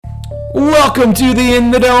Welcome to the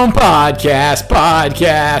In the Dome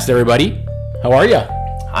podcast, everybody. How are you?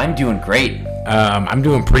 I'm doing great. I'm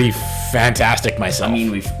doing pretty fantastic myself. I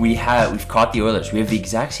mean, we've caught the Oilers. We have the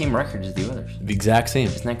exact same record as the Oilers. The exact same.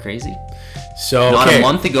 Isn't that crazy? So Not a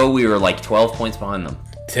month ago, we were like 12 points behind them.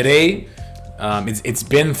 Today, it's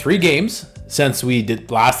been 3 games since we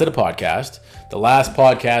last did a podcast. The last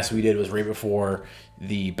podcast we did was right before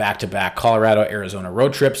the back-to-back Colorado-Arizona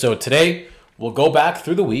road trip. So today, we'll go back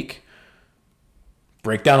through the week,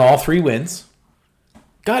 break down all 3 wins.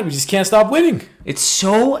 God, we just can't stop winning. It's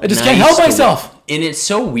so I just can't help myself. And it's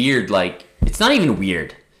so weird. Like, it's not even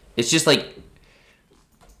weird. It's just like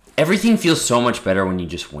everything feels so much better when you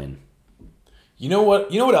just win. You know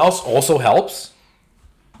what else also helps?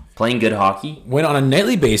 Playing good hockey. When on a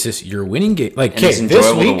nightly basis, you're winning games. Like, and it's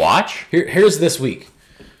enjoyable to watch. Here's this week.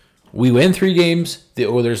 We win 3 games. The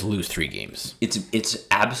Oilers lose 3 games. It's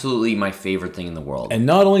absolutely my favorite thing in the world. And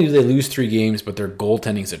not only do they lose 3 games, but their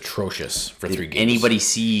goaltending is atrocious for 3 games. Anybody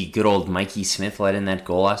see good old Mikey Smith let in that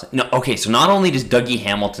goal last night? No, okay, so not only does Dougie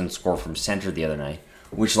Hamilton score from center the other night,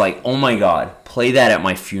 which, like, oh my God, play that at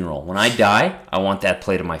my funeral. When I die, I want that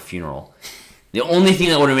played at my funeral. The only thing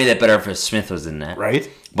that would have made that better if Smith was in that. Right?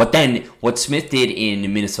 But then, what Smith did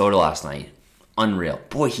in Minnesota last night, unreal.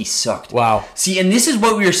 Boy, he sucked. Wow. See, and this is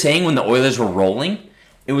what we were saying when the Oilers were rolling.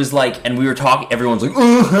 It was like, and we were talking, everyone's like,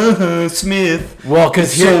 oh, Smith. Well,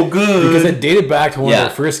 because so good. Because it dated back to one of their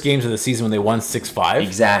first games of the season when they won 6-5.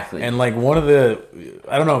 Exactly. And like one of the,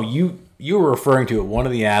 I don't know, you were referring to it. One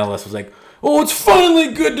of the analysts was like, oh, it's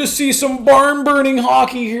finally good to see some barn-burning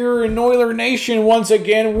hockey here in Oiler Nation once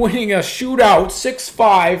again, winning a shootout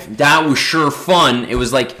 6-5. That was sure fun. It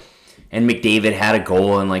was like, and McDavid had a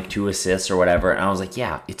goal and like 2 assists or whatever. And I was like,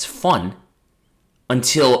 yeah, it's fun.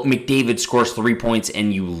 Until McDavid scores 3 points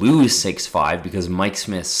and you lose 6-5 because Mike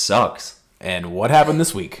Smith sucks. And what happened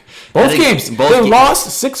this week? Both games. They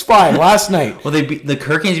lost 6-5 last night. Well, the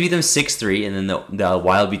Hurricanes beat them 6-3, and then the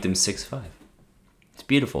Wild beat them 6-5. It's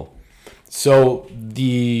beautiful. So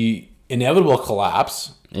the inevitable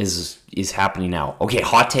collapse is happening now. Okay,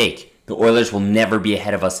 hot take. The Oilers will never be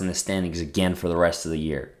ahead of us in the standings again for the rest of the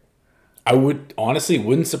year. I would honestly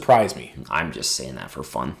wouldn't surprise me. I'm just saying that for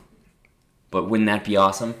fun. But wouldn't that be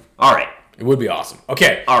awesome? All right. It would be awesome.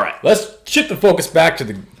 Okay. All right. Let's shift the focus back to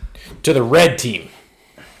the red team.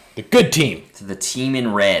 The good team. To the team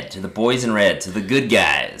in red. To the boys in red. To the good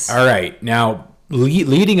guys. All right. Now,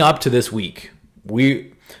 leading up to this week,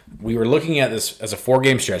 we were looking at this as a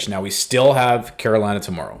 4-game stretch. Now, we still have Carolina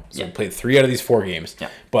tomorrow. So we played 3 out of these 4 games. Yeah.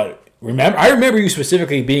 But I remember you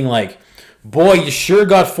specifically being like, boy, you sure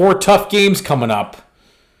got 4 tough games coming up.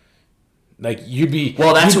 Like, you'd be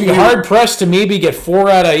hard-pressed to maybe get 4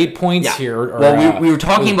 out of 8 points here. Or, we were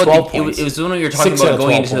talking about... It was when we were talking about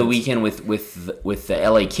going into the points. weekend with the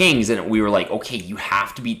LA Kings, and we were like, okay, you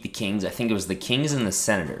have to beat the Kings. I think it was the Kings and the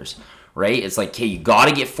Senators, right? It's like, okay, you got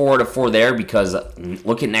to get 4 out of 4 there because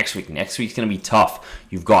look at next week. Next week's going to be tough.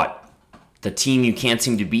 You've got the team you can't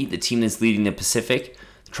seem to beat, the team that's leading the Pacific.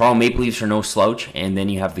 The Toronto Maple Leafs are no slouch, and then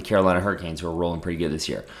you have the Carolina Hurricanes who are rolling pretty good this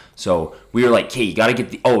year. So we were like, okay, you got to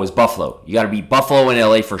get it was Buffalo. You got to beat Buffalo and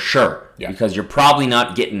LA for sure because you're probably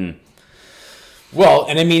not getting... Well,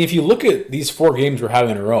 and I mean, if you look at these 4 games we're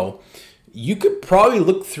having in a row, you could probably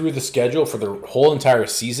look through the schedule for the whole entire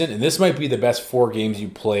season, and this might be the best 4 games you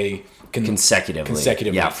play consecutively.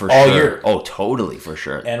 Yeah, for all sure. Year. Oh, totally, for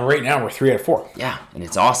sure. And right now, we're 3 out of 4. Yeah, and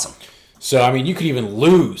it's awesome. So, I mean, you could even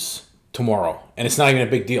lose tomorrow, and it's not even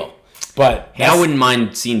a big deal. But hey, I wouldn't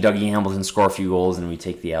mind seeing Dougie Hamilton score a few goals and we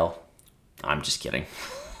take the L. I'm just kidding.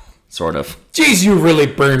 Sort of. Jeez, you really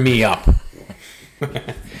burned me up.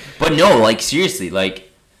 But no, like, seriously,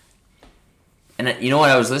 like... And you know what,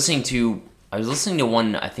 I was listening to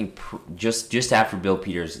one, I think, just after Bill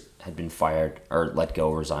Peters had been fired, or let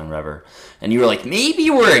go, resigned, whatever. And you were like, maybe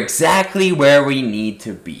we're exactly where we need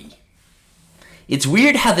to be. It's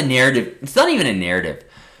weird how the narrative... It's not even a narrative.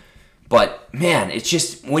 But, man, it's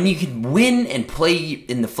just when you can win and play,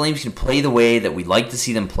 and the Flames can play the way that we like to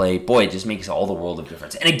see them play, boy, it just makes all the world of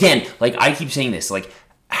difference. And again, like I keep saying this, like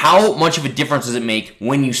how much of a difference does it make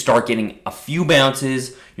when you start getting a few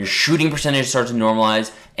bounces, your shooting percentage starts to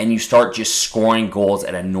normalize, and you start just scoring goals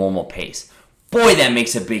at a normal pace? Boy, that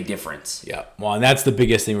makes a big difference. Yeah, well, and that's the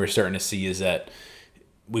biggest thing we're starting to see is that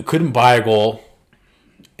we couldn't buy a goal,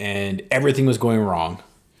 and everything was going wrong.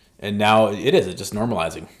 And now it's just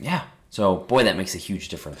normalizing. Yeah. So, boy, that makes a huge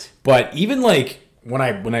difference. But even like when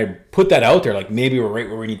I put that out there, like maybe we're right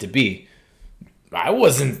where we need to be, I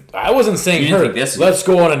wasn't saying You didn't her. think this- Let's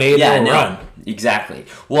go on an 8-0 run. Exactly.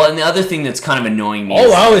 Well, and the other thing that's kind of annoying me All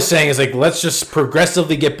is, I was saying is like, let's just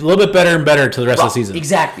progressively get a little bit better and better to the rest of the season.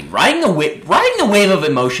 Exactly. Riding the wave of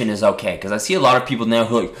emotion is okay, because I see a lot of people now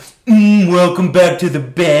who are like, welcome back to the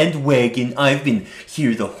bandwagon. I've been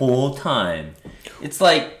here the whole time. It's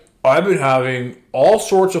like, I've been having all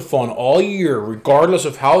sorts of fun all year, regardless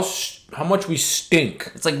of how much we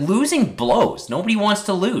stink. it's like losing blows. Nobody wants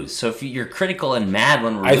to lose. So if you're critical and mad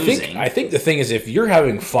when we're losing, I think the thing is, if you're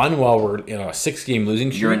having fun while we're in a 6-game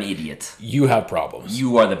losing streak, you're an idiot. you have problems.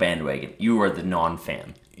 You are the bandwagon. You are the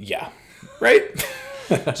non-fan. Yeah. Right?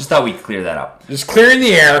 Just thought we'd clear that up. Just clearing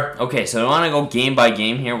the air. Okay, so I want to go game by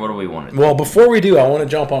game here. What do we want to do? Well, before we do, I want to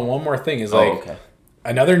jump on one more thing. Is like okay.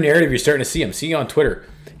 another narrative you're starting to see. I'm seeing on Twitter.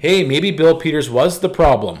 Hey, maybe Bill Peters was the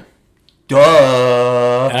problem.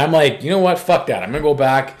 Duh. And I'm like, you know what? Fuck that. I'm going to go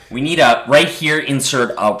back. We need a, right here,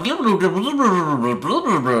 insert a... I think it was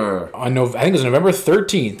November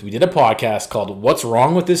 13th. We did a podcast called What's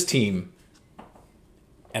Wrong with This Team?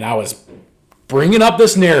 And I was bringing up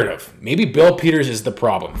this narrative. Maybe Bill Peters is the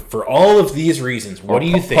problem. For all of these reasons, what do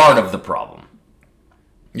you think? Part of the problem.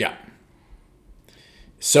 Yeah.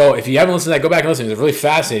 So if you haven't listened to that, go back and listen. It's really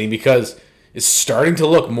fascinating because it's starting to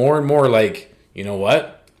look more and more like, you know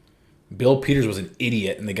what? Bill Peters was an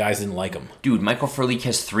idiot and the guys didn't like him. Dude, Michael Furley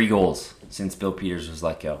has 3 goals since Bill Peters was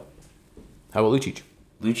let go. How about Lucic?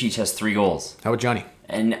 Lucic has 3 goals. How about Johnny?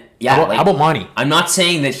 And yeah, How about Monty? I'm not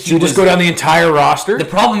saying that he Should we just go down the entire roster? The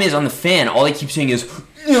problem is on the fan, all they keep saying is,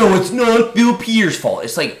 no, it's not Bill Peters' fault.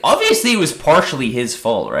 It's like, obviously it was partially his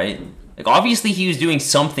fault, right? Like, obviously he was doing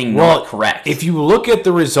something not correct. If you look at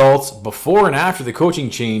the results before and after the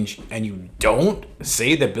coaching change and you don't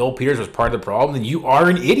say that Bill Peters was part of the problem, then you are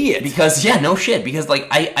an idiot. Because, yeah, no shit. Because, like,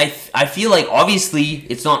 I feel like, obviously,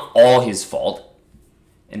 it's not all his fault.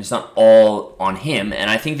 And it's not all on him. And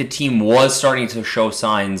I think the team was starting to show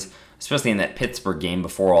signs, especially in that Pittsburgh game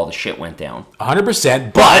before all the shit went down.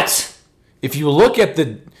 100%. But if you look at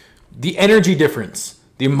the energy difference,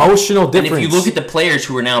 the emotional difference. And if you look at the players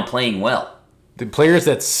who are now playing well. The players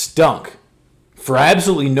that stunk for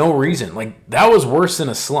absolutely no reason. Like, that was worse than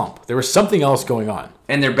a slump. There was something else going on.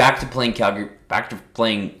 And they're back to playing Calgary, back to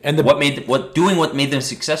playing what made them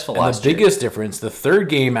successful last year. The biggest difference, the third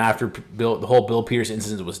game after the whole Bill Peters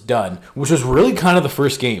incident was done, which was really kind of the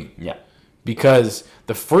first game. Yeah. Because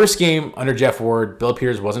the first game under Jeff Ward, Bill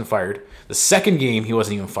Peters wasn't fired. The second game, he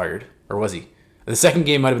wasn't even fired. Or was he? The second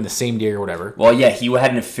game might have been the same day or whatever. Well, yeah, he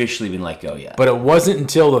hadn't officially been let go yet. But it wasn't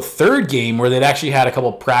until the third game where they'd actually had a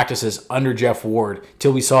couple practices under Jeff Ward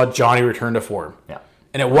till we saw Johnny return to form. Yeah.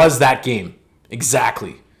 And it was that game.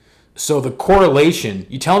 Exactly. So the correlation,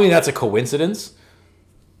 you tell me that's a coincidence?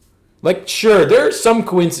 Like, sure, there's some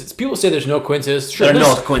coincidence. People say there's no coincidence. Sure, there are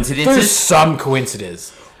no coincidences. There's some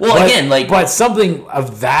coincidence. Well, again, like... But something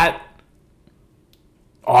of that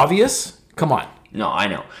obvious? Come on. No, I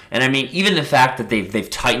know. And I mean, even the fact that they've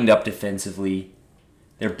tightened up defensively,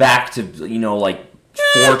 they're back to,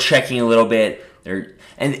 forechecking a little bit.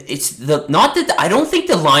 I don't think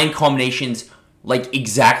the line combinations, like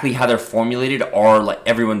exactly how they're formulated, are like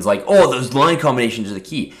everyone's like, oh, those line combinations are the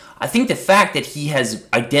key. I think the fact that he has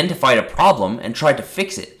identified a problem and tried to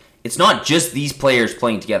fix it. It's not just these players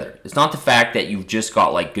playing together. It's not the fact that you've just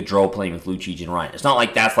got like Gaudreau playing with Lucic and Ryan. It's not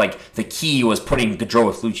like that's like the key was putting Gaudreau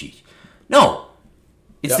with Lucic. No.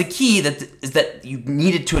 It's the key is that you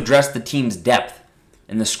needed to address the team's depth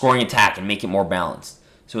and the scoring attack and make it more balanced.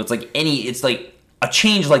 So it's like a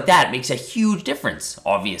change like that makes a huge difference,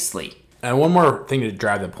 obviously. And one more thing to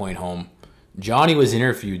drive the point home. Johnny was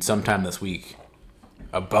interviewed sometime this week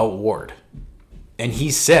about Ward. And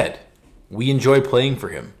he said, we enjoy playing for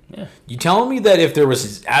him. Yeah. You telling me that if there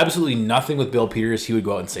was absolutely nothing with Bill Peters, he would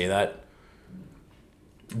go out and say that?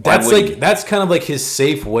 That's kind of like his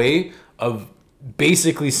safe way of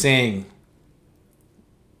basically saying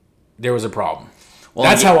there was a problem. Well,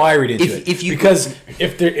 that's how I read into it. Because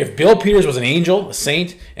if Bill Peters was an angel, a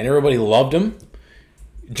saint, and everybody loved him,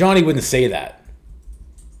 Johnny wouldn't say that.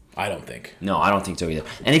 I don't think. No, I don't think so either.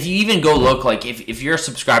 And if you even go look, like, if you're a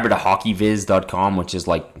subscriber to hockeyviz.com, which is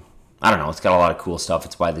like, I don't know, it's got a lot of cool stuff.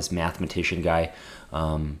 It's by this mathematician guy.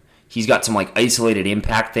 He's got some like isolated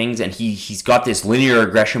impact things, and he's got this linear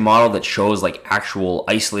regression model that shows like actual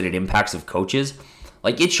isolated impacts of coaches.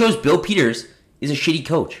 Like, it shows Bill Peters is a shitty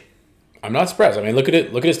coach. I'm not surprised. I mean, look at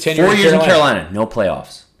it. Look at his tenure. 4 years in Carolina, no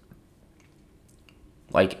playoffs.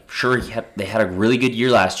 Like, sure, they had a really good year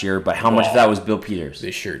last year, but how much of that was Bill Peters?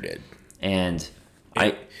 They sure did. And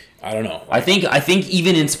I don't know. I think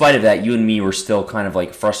even in spite of that, you and me were still kind of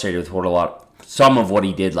like frustrated with some of what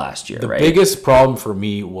he did last year. The right? biggest problem for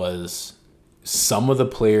me was some of the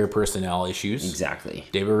player personnel issues. Exactly.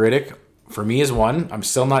 David Riddick, for me, is one. I'm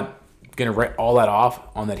still not going to write all that off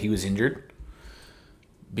on that he was injured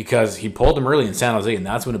because he pulled him early in San Jose, and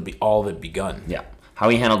that's when all of it begun. Yeah. How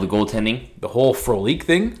he handled the goaltending. The whole Frolik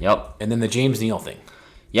thing. Yep. And then the James Neal thing.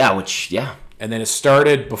 Yeah, And then it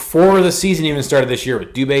started before the season even started this year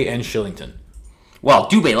with Dubé and Shillington. Well,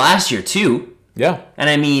 Dubé last year, too. Yeah. And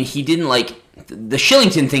I mean, he didn't the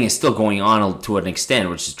Shillington thing is still going on to an extent,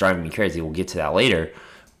 which is driving me crazy. We'll get to that later.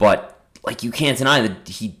 But, you can't deny that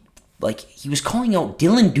he was calling out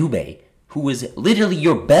Dylan Dubé, who was literally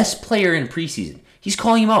your best player in preseason. He's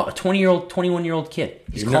calling him out, a 20-year-old, 21-year-old kid.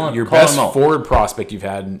 He's calling your calling best him out. forward prospect you've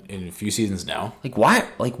had in a few seasons now. Why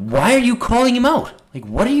are you calling him out?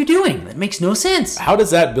 What are you doing? That makes no sense. How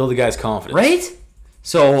does that build a guy's confidence? Right?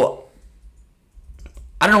 So,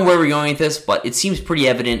 I don't know where we're going with this, but it seems pretty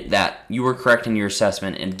evident that you were correct in your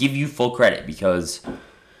assessment, and give you full credit because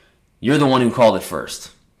you're the one who called it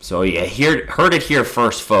first. So you heard it here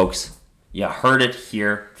first, folks. You heard it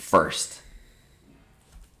here first.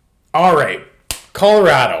 All right.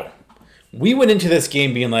 Colorado. We went into this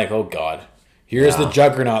game being like, oh, God. Here's the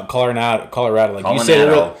juggernaut, Colorado.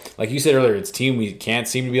 Like you said earlier, it's a team we can't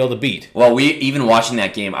seem to be able to beat. Well, even watching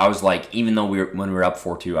that game, I was like, even though when we were up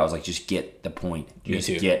 4-2, I was like, just get the point. Just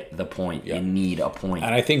get the point. Yep. You need a point.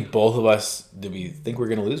 And I think both of us, did we think we were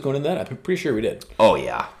going to lose going into that? I'm pretty sure we did. Oh,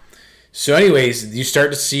 yeah. So anyways, you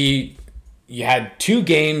start to see, you had two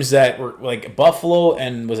games that were like Buffalo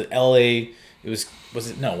and was it LA?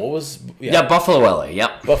 Buffalo, LA,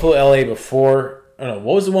 yep. Buffalo, LA before, what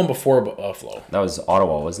was the one before Buffalo? That was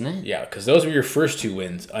Ottawa, wasn't it? Yeah, because those were your first two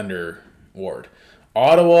wins under Ward.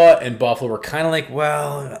 Ottawa and Buffalo were kind of like,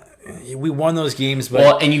 well, we won those games, but...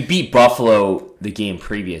 Well, and you beat Buffalo the game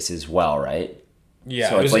previous as well, right?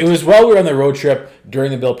 Yeah, so it was while we were on the road trip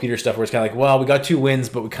during the Bill Peters stuff where it's kind of like, well, we got two wins,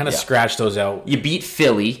 but we kind of scratched those out. You beat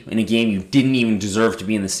Philly in a game you didn't even deserve to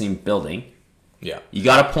be in the same building. Yeah. You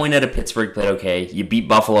got a point out of Pittsburgh, played okay. You beat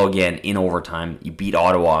Buffalo again in overtime. You beat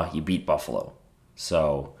Ottawa. You beat Buffalo.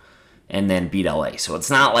 So, and then beat LA. So it's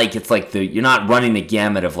not like you're not running the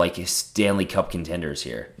gamut of like Stanley Cup contenders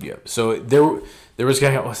here. Yeah. So there was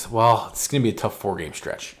well, it's going to be a tough 4-game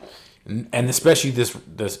stretch. And especially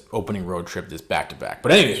this opening road trip, this back-to-back.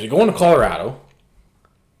 But anyways, we go into Colorado.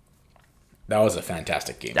 That was a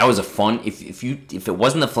fantastic game. That was a fun. If it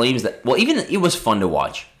wasn't the Flames even it was fun to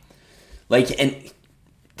watch. And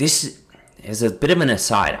this is a bit of an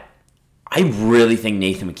aside. I really think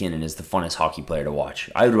Nathan McKinnon is the funnest hockey player to watch.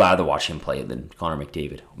 I would rather watch him play than Connor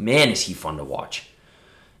McDavid. Man, is he fun to watch.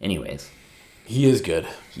 Anyways. He is good.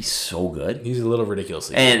 He's so good. He's a little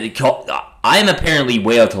ridiculously good. And I'm apparently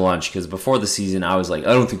way out to lunch because before the season, I was like,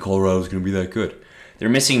 I don't think Colorado's going to be that good. They're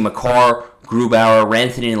missing Makar, Grubauer,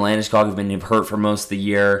 Rantanen, and Landeskog have been hurt for most of the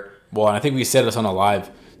year. Well, and I think we said this on a live.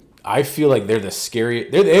 I feel like they're the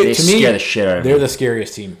scariest. They to scare me, the shit out of me. They're the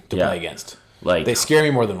scariest team to play against. They scare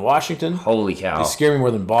me more than Washington. Holy cow! They scare me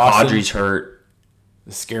more than Boston. Kadri's hurt.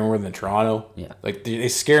 They scare me more than Toronto. Yeah, they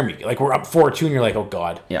scare me. We're up 4-2, and you're like, oh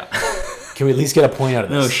god. Yeah. Can we at least get a point out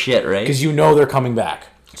of this? No shit, right? Because they're coming back.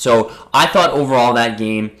 So I thought overall that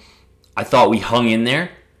game, I thought we hung in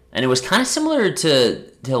there, and it was kind of similar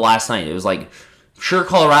to last night. It was like, sure,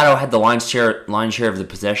 Colorado had the line share of the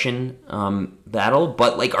possession battle,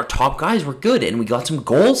 but our top guys were good, and we got some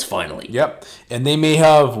goals finally. Yep, and they may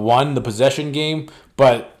have won the possession game,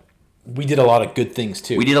 but we did a lot of good things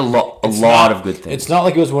too. We did a lot of good things. It's not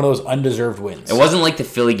like it was one of those undeserved wins. It wasn't like the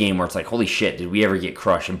Philly game where it's like, holy shit, did we ever get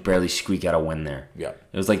crushed and barely squeak out a win there? Yeah,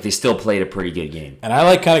 it was like they still played a pretty good game. And I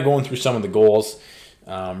like kind of going through some of the goals.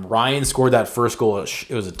 Ryan scored that first goal. It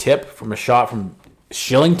was a tip from a shot from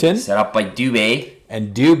Shillington, set up by Dubé.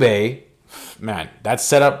 And Dubé, man, that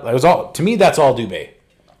setup. That was all to me. That's all Dubé.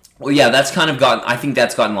 Well, yeah, that's kind of gotten. I think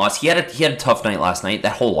that's gotten lost. He had a tough night last night.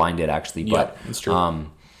 That whole line did actually, but that's true.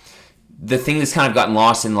 The thing that's kind of gotten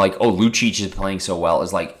lost in Lucic is playing so well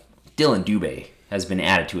is Dylan Dubé has been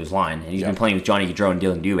added to his line, and he's been playing with Johnny Gaudreau and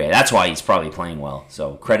Dylan Dubé. That's why he's probably playing well.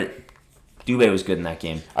 So credit. Dubé was good in that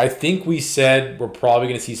game. I think we said we're probably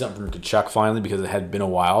going to see something from Tkachuk finally because it had been a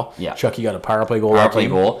while. Yeah, Chucky got a power play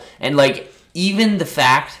goal. And even the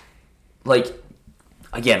fact,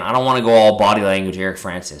 again, I don't want to go all body language Eric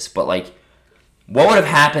Francis, but what would have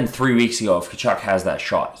happened 3 weeks ago if Tkachuk has that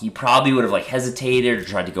shot? He probably would have hesitated or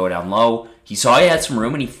tried to go down low. He saw he had some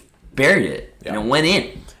room and he buried it, and it went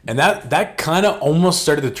in. And that kind of almost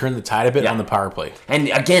started to turn the tide a bit on the power play. And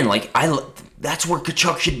again, that's where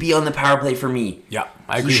Tkachuk should be on the power play for me. Yeah,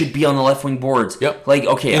 I agree. He should be on the left wing boards. Yep.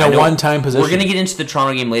 Okay, in a one-time position. We're gonna get into the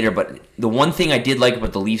Toronto game later, but the one thing I did like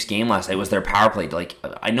about the Leafs game last night was their power play.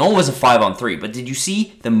 I know it was a 5-on-3, but did you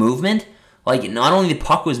see the movement? Like, not only the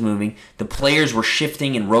puck was moving, the players were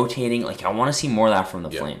shifting and rotating. Like, I want to see more of that from the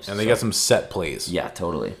Flames. And they got some set plays. Yeah,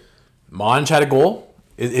 totally. Monch had a goal.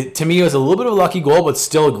 To me, it was a little bit of a lucky goal, but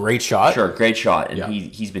still a great shot. Sure, great shot. And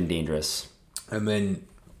he's been dangerous. And then,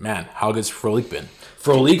 man, how good's Frolik been?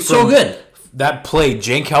 Frolik, so good. That play,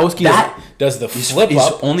 Jankowski does the flip his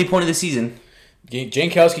up. Only point of the season.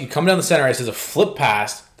 Jankowski coming down the center ice as a flip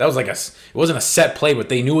pass. That was like it wasn't a set play, but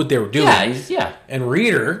they knew what they were doing. Yeah. And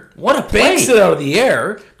Reeder, what a play. Banks it out of the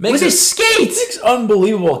air. With his skate. Makes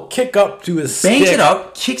unbelievable kick up to his Banks stick. it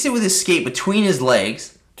up, kicks it with his skate between his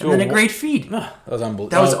legs, and then a great feed. That was unbelievable.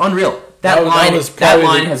 That was unreal. That line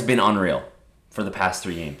has been unreal for the past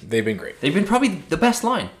 3 games. They've been great. They've been probably the best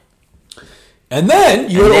line. And then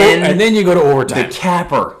you go to overtime. The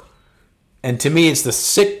capper. And to me, it's the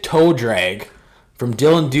sick toe drag from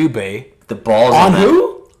Dylan Dubé. The balls on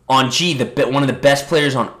who? On one of the best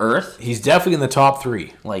players on earth. He's definitely in the top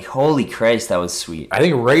 3. Like, holy Christ, that was sweet. I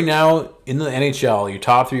think right now in the NHL, your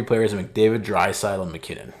top 3 players are McDavid, Draisaitl, and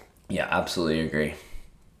McKinnon. Yeah, absolutely agree.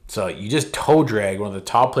 So you just toe drag one of the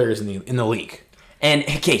top players in the league. And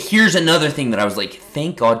okay, here's another thing that I was like,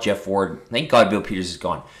 thank God Jeff Ward, thank God Bill Peters is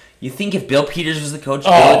gone. You think if Bill Peters was the coach,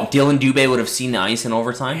 Dylan Dubé would have seen the ice in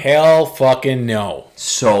overtime? Hell fucking no.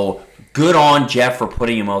 So good on Jeff for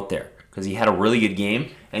putting him out there because he had a really good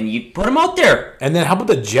game, and you put him out there. And then how about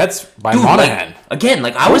the Jets by Monahan?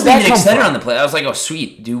 I wasn't even excited on the play. I was like, oh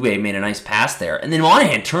sweet, Dubé made a nice pass there, and then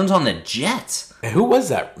Monahan turns on the Jets. And who was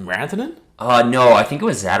that? Rantanen? No, I think it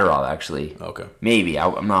was Zadorov, actually. Okay. Maybe.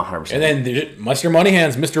 I'm not 100%. And then Mr.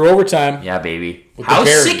 Moneyhands, Mr. Overtime. Yeah, baby. How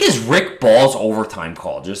sick is Rick Ball's overtime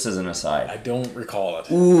call, just as an aside? I don't recall it.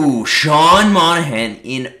 Ooh, Sean Monahan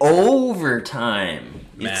in overtime.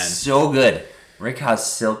 Man. It's so good. Rick has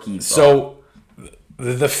silky ball. So,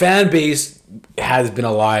 the fan base has been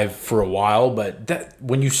alive for a while, but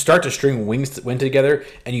when you start to string wins together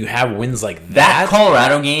and you have wins like that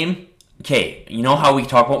Colorado game... Okay, you know how we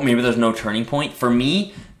talk about maybe there's no turning point? For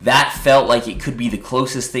me, that felt like it could be the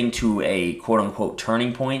closest thing to a quote-unquote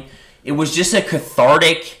turning point. It was just a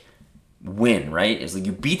cathartic win, right? It's like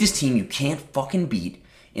you beat this team you can't fucking beat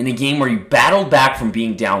in a game where you battled back from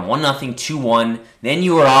being down 1-0, 2-1. Then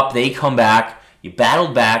you were up, they come back. You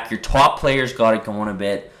battled back. Your top players got it going a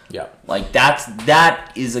bit. Yeah. Like,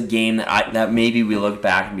 that is a game that maybe we look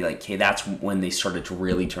back and be like, okay, that's when they started to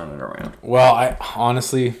really turn it around. Well,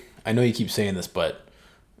 I know you keep saying this, but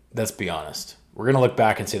let's be honest. We're going to look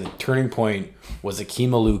back and say the turning point was Akeem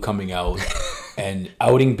Alou coming out and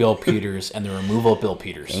outing Bill Peters and the removal of Bill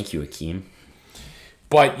Peters. Thank you, Akeem.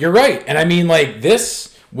 But you're right. And I mean, like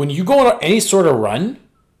this, when you go on any sort of run,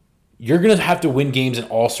 you're going to have to win games in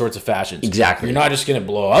all sorts of fashions. Exactly. You're not just going to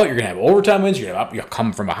blow out. You're going to have overtime wins. You're going to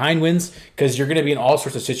come from behind wins because you're going to be in all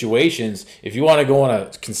sorts of situations. If you want to go on a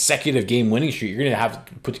consecutive game winning streak, you're going to have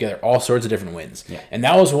to put together all sorts of different wins. Yeah. And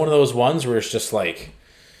that was one of those ones where it's just like,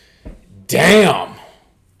 damn,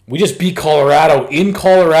 we just beat Colorado in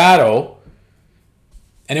Colorado,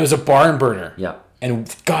 and it was a barn burner. Yeah.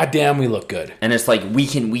 And goddamn, we look good. And it's like we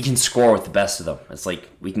can score with the best of them. It's like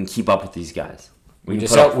we can keep up with these guys. We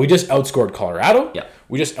just outscored Colorado. Yeah.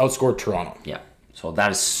 We just outscored Toronto. Yeah. So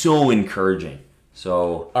that is so encouraging.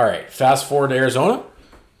 So all right, fast forward to Arizona.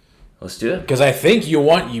 Let's do it. Because I think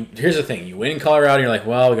here's the thing. You win in Colorado, and you're like,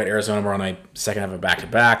 well, we got Arizona tomorrow night, second half of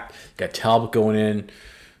back-to-back. Got Talbot going in.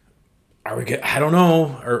 I don't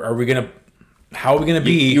know. Are we going to... How are we going to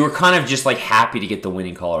be? You were kind of just like happy to get the win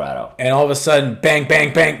in Colorado. And all of a sudden, bang,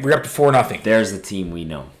 bang, bang, we're up to 4-0. There's the team we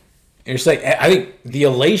know. And it's like, I think the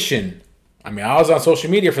elation... I mean, I was on social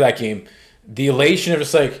media for that game. The elation of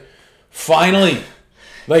just like, finally.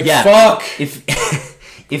 Like, yeah, fuck. If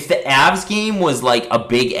the Avs game was like a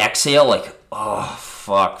big exhale, like, oh,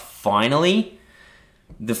 fuck, finally.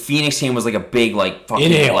 The Phoenix game was like a big, like,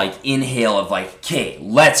 fucking, inhale of like, okay,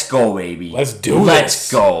 let's go, baby. Let's do this.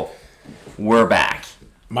 Let's go. We're back.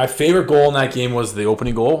 My favorite goal in that game was the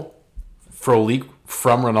opening goal. Frolik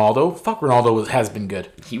from Ronaldo. Fuck, Ronaldo has been good.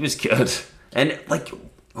 He was good. And, like...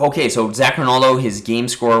 Okay, so Zach Ronaldo, his game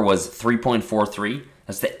score was 3.43.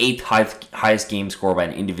 That's the 8th highest game score by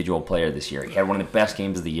an individual player this year. He had one of the best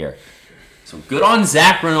games of the year. So good on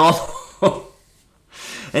Zach Ronaldo.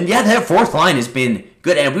 And yeah, that fourth line has been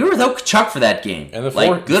good. And we were without Kachuk for that game. And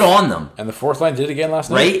good on them. And the fourth line did it again last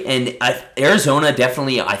night. Right? And Arizona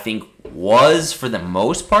definitely, I think, was, for the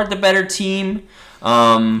most part, the better team.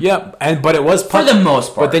 But it was puck, for the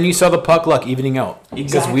most part. But then you saw the puck luck evening out. Exactly.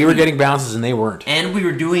 Because we were getting bounces and they weren't. And we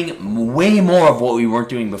were doing way more of what we weren't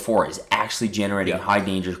doing before, is actually generating high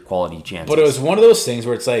danger quality chances. But it was one of those things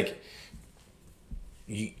where it's like,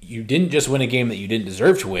 you didn't just win a game that you didn't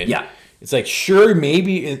deserve to win. Yeah. It's like, sure,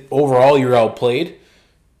 maybe overall you're outplayed,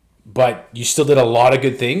 but you still did a lot of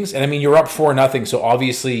good things. And I mean, you're up 4-0, so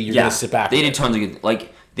obviously you're going to sit back. They did tons of good.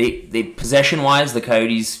 Like, they possession-wise, the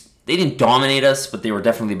Coyotes, they didn't dominate us, but they were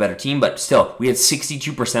definitely a better team. But still, we had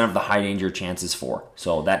 62% of the high-danger chances for.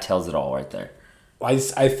 So that tells it all right there. I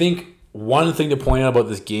think one thing to point out about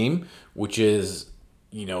this game, which is,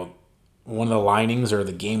 you know, one of the linings or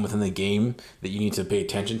the game within the game that you need to pay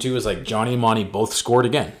attention to is like Johnny and Monty both scored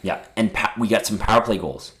again. Yeah, and we got some power play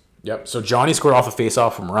goals. Yep. So Johnny scored off a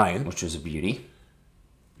face-off from Ryan, which was a beauty.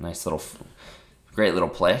 Nice little, great little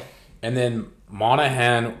play. And then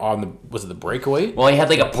Monahan on the breakaway? Well, he had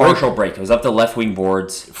like a partial break. It was up the left wing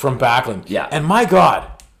boards from Backlund. Yeah. And my God,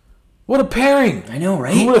 what a pairing! I know,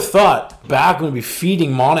 right? Who would have thought Backlund would be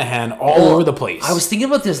feeding Monahan all over the place? I was thinking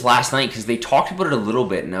about this last night because they talked about it a little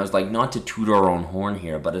bit, and I was like, not to toot our own horn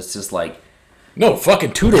here, but it's just like, no,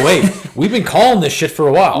 fucking toot away. We've been calling this shit for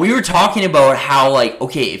a while. We were talking about how, like,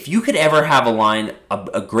 okay, if you could ever have a line,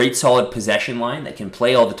 a great solid possession line that can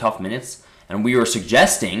play all the tough minutes, and we were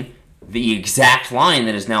suggesting the exact line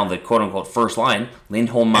that is now the quote-unquote first line,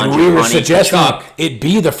 Lindholm, Mangiapane, and we were suggesting Tkachuk. It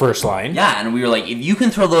be the first line. Yeah, and we were like, if you can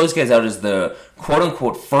throw those guys out as the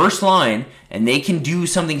quote-unquote first line, and they can do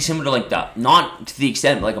something similar like that, not to the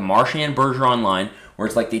extent like a Marchand Bergeron line, where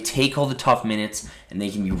it's like they take all the tough minutes and they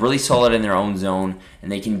can be really solid in their own zone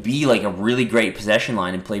and they can be like a really great possession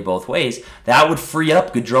line and play both ways, that would free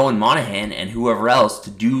up Gaudreau and Monahan and whoever else to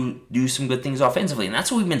do some good things offensively. And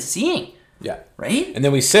that's what we've been seeing. Yeah. Right? And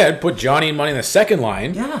then we said, put Johnny and Monty in the second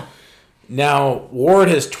line. Yeah. Now, Ward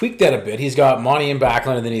has tweaked that a bit. He's got Monty and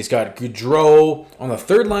Backlund, and then he's got Gaudreau on the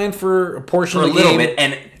third line for a portion of the game. For a little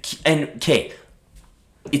bit. And okay,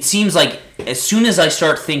 it seems like as soon as I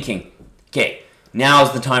start thinking, okay,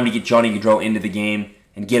 now's the time to get Johnny Gaudreau into the game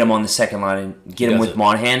and get him on the second line and get him with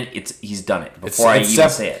Monahan. He's done it before I even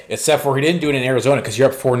say it. Except for he didn't do it in Arizona because you're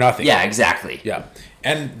up 4-0. Yeah, exactly. Yeah,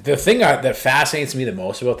 and the thing that fascinates me the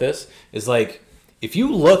most about this is like if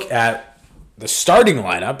you look at the starting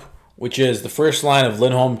lineup, which is the first line of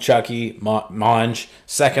Lindholm, Chucky, Monge,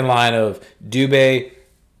 second line of Dubé,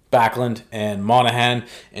 Backlund, and Monahan,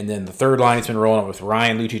 and then the third line has been rolling with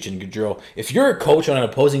Ryan, Lucic, and Gaudreau. If you're a coach on an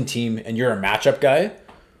opposing team and you're a matchup guy,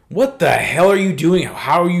 what the hell are you doing?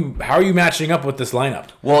 How are you matching up with this lineup?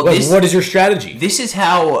 Well, what is your strategy? This is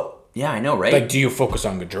how. Yeah, I know, right? Like, do you focus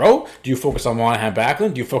on Gaudreau? Do you focus on Monahan,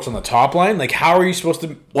 Backlund? Do you focus on the top line? Like, how are you supposed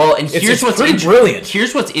to? Well, and here's what's brilliant.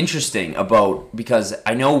 Here's what's interesting about, because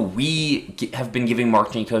I know we have been giving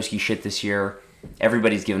Mark Jankowski shit this year.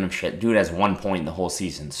 Everybody's giving him shit. Dude has 1 point in the whole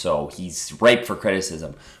season, so he's ripe for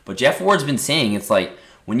criticism. But Jeff Ward's been saying it's like,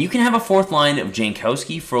 when you can have a fourth line of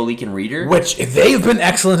Jankowski, Frolik, and Reeder, which they've been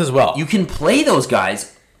excellent as well, you can play those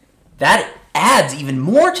guys. That adds even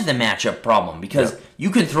more to the matchup problem because you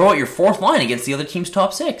can throw out your fourth line against the other team's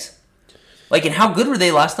top six. Like, and how good were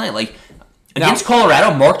they last night? Like, against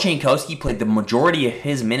Colorado, Mark Jankowski played the majority of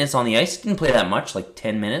his minutes on the ice. Didn't play that much, like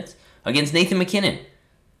 10 minutes, against Nathan McKinnon.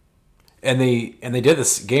 And they did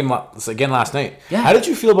this game again last night. Yeah. How did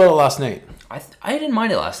you feel about it last night? I didn't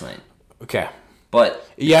mind it last night. Okay. But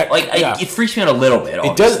it freaks me out a little bit.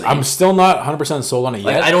 Obviously. It does. I'm still not 100% sold on it yet.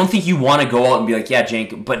 Like, I don't think you want to go out and be like, yeah,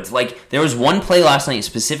 Jank. But like, there was one play last night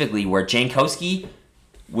specifically where Jankowski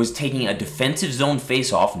was taking a defensive zone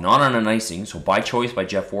face-off, not on an icing, so by choice by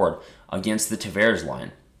Jeff Ward, against the Tavares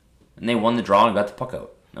line, and they won the draw and got the puck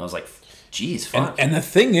out. And I was like, geez, fuck. And the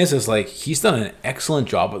thing is like he's done an excellent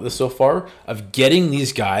job at this so far of getting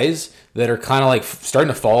these guys that are kind of like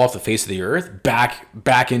starting to fall off the face of the earth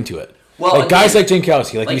back into it. Well, like guys like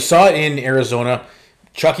Jankowski, like we saw it in Arizona.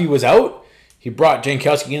 Chucky was out. He brought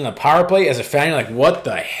Jankowski in the power play. As a fan, you're like, what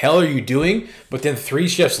the hell are you doing? But then 3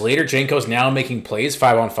 shifts later, Janko's now making plays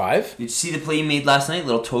 5-on-5. Did you see the play he made last night?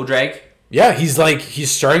 Little toe drag. Yeah, he's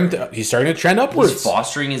starting to trend upwards. He's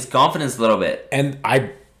fostering his confidence a little bit. And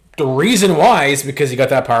the reason why is because he got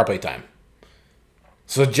that power play time.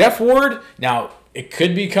 So Jeff Ward, now it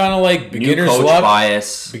could be kind of like beginner's luck.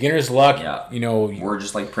 Bias. Beginner's luck. Yeah. You know, we're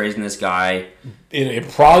just like praising this guy. It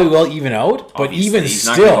probably will even out, but obviously, even he's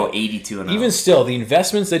still, not gonna go 82 and even still, the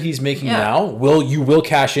investments that he's making now you will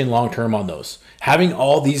cash in long term on those. Having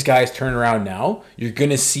all these guys turn around now, you're going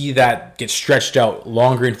to see that get stretched out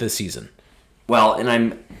longer into the season. Well,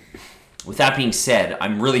 and with that being said,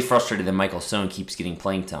 I'm really frustrated that Michael Stone keeps getting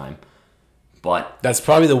playing time. But that's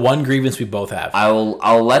probably the one grievance we both have.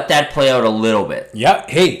 I'll let that play out a little bit. Yeah.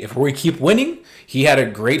 Hey, if we keep winning, he had a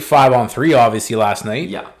great 5-on-3 obviously last night.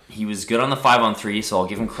 Yeah. He was good on the 5-on-3, so I'll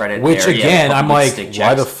give him credit. Which there. Again, I'm like,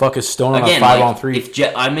 why the fuck is Stone on a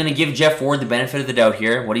 5-on-3? I'm going to give Jeff Ward the benefit of the doubt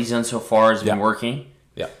here. What he's done so far has been working.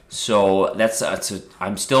 Yeah. So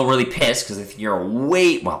I'm still really pissed because I think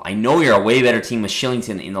I know you're a way better team with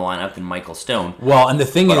Shillington in the lineup than Michael Stone. Well, and the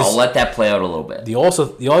thing But is, I'll let that play out a little bit. the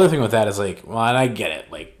other thing with that is like, well, and I get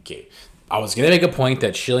it. Like, okay, I was gonna make a point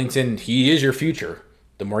that Shillington, he is your future.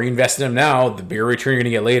 The more you invest in him now, the bigger return you're gonna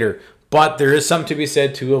get later. But there is something to be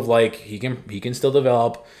said too of like he can still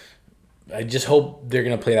develop. I just hope they're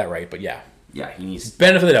gonna play that right. But yeah, He needs,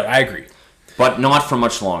 benefit of the doubt. I agree. but not for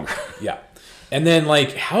much longer. Yeah. And then,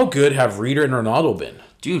 like, how good have Reeder and Ronaldo been?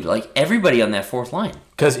 Dude, like everybody on that fourth line.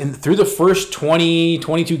 Because through the first 20,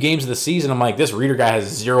 22 games of the season, I'm like, this Reeder guy has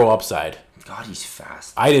zero upside. God, he's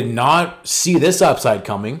fast. I did not see this upside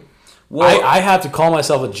coming. Well, I have to call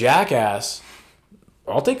myself a jackass.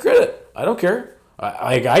 I'll take credit. I don't care.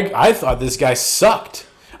 I thought this guy sucked.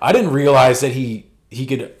 I didn't realize that he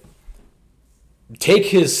could take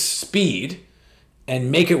his speed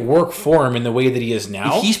and make it work for him in the way that he is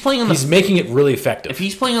now. If he's making it really effective. If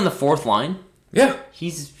he's playing on the fourth line, yeah,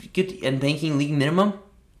 he's good and banking league minimum.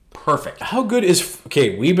 Perfect. How good is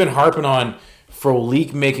we've been harping on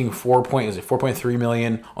Frolik making 4.3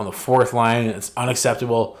 million on the fourth line, and it's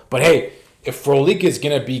unacceptable. But hey, if Frolik is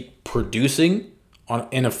gonna be producing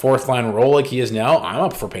in a fourth line role like he is now, I'm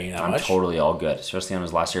up for paying that much. I'm totally all good, especially on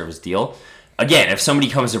his last year of his deal. Again, if somebody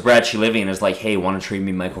comes to Brad Shilivy and is like, hey, want to trade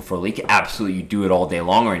me Michael Frolik? Absolutely, you do it all day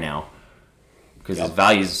long right now. Because his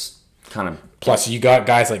value's kind of... Plus, you got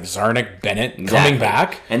guys like Zarnik, Bennett coming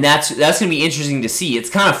back. And that's going to be interesting to see. It's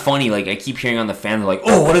kind of funny. Like, I keep hearing on the fan, they're like,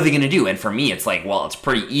 oh, what are they going to do? And for me, it's like, well, it's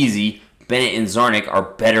pretty easy. Bennett and Zarnik are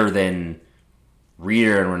better than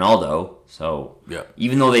Reeder and Ronaldo. So,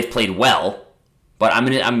 even though they've played well, but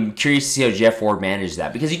I'm curious to see how Jeff Ward manages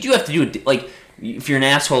that. Because you do have to do it, like... If you're an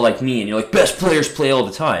asshole like me and you're like, best players play all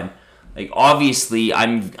the time, like obviously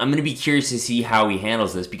I'm going to be curious to see how he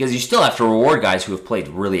handles this because you still have to reward guys who have played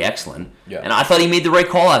really excellent. Yeah. And I thought he made the right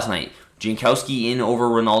call last night. Jankowski in over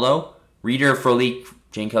Ronaldo. Reeder, Frolik,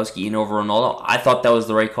 Jankowski in over Ronaldo. I thought that was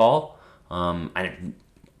the right call. I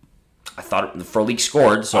thought Frolik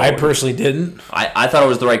scored. So I personally didn't. I thought it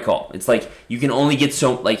was the right call. It's like you can only get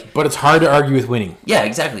so like. But it's hard to argue with winning. Yeah,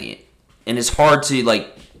 exactly. And it's hard to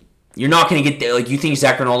like. You're not going to get there. Like, you think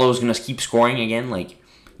Zach Ronaldo is going to keep scoring again? Like,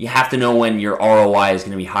 you have to know when your ROI is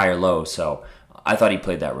going to be high or low. So, I thought he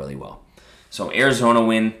played that really well. So, Arizona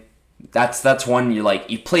win. That's one you're like,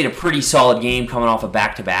 you played a pretty solid game coming off a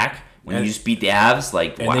back-to-back when you just beat the Avs.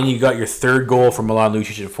 Like, and then you got your third goal from Milan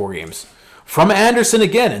Lucic in 4 games. From Anderson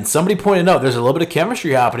again. And somebody pointed out there's a little bit of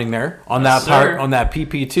chemistry happening there on that part, on that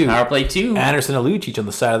PP2. Power play 2. Anderson and Lucic on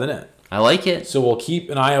the side of the net. I like it. So, we'll keep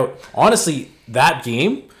an eye out. Honestly, that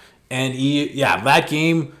game... And that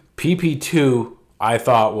game, PP2, I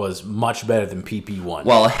thought was much better than PP1.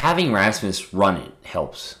 Well, having Rasmus run it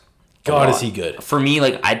helps. God, is he good. For me,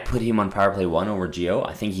 like, I'd put him on power play 1 over Gio.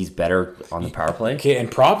 I think he's better on the power play. Okay, and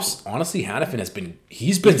props, honestly, Hanifin has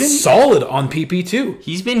been solid on PP2.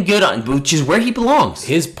 He's been good on, which is where he belongs.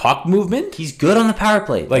 His puck movement? He's good on the power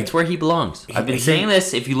play. Like, that's where he belongs. I've been saying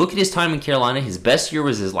this. If you look at his time in Carolina, his best year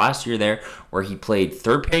was his last year there, where he played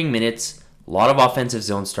third pairing minutes, a lot of offensive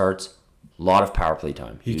zone starts, a lot of power play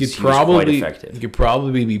time. He could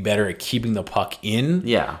probably be better at keeping the puck in.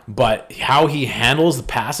 Yeah. But how he handles the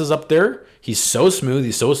passes up there, he's so smooth,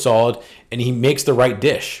 he's so solid, and he makes the right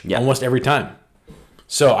dish almost every time.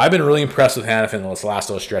 So I've been really impressed with Hanifin in this last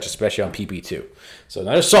little stretch, especially on PP2. So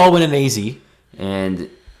another solid win in AZ. And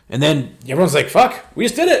then everyone's like, fuck, we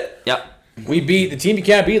just did it. Yep. We beat the team you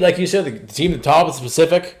can't beat, like you said, the team at the top of the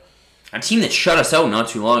Pacific. A team that shut us out not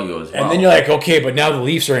too long ago as well. And then you're like, okay, but now the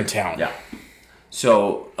Leafs are in town. Yeah.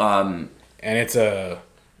 So, and it's going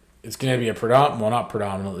to be not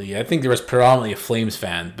predominantly. I think there was predominantly a Flames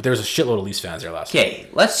fan, but there was a shitload of Leafs fans there last night. Okay,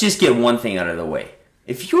 let's just get one thing out of the way.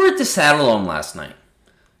 If you were at the Saddledome last night,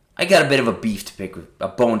 I got a bit of a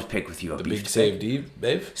bone to pick with you. The big save,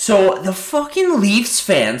 Dave. So the fucking Leafs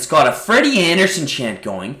fans got a Freddie Anderson chant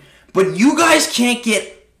going, but you guys can't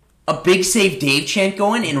get a big save Dave chant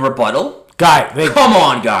going in rebuttal? Come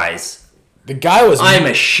on, guys. The guy was... I'm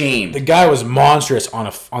ashamed. The guy was monstrous on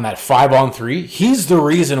that 5-on-3. He's the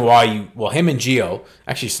reason why him and Gio...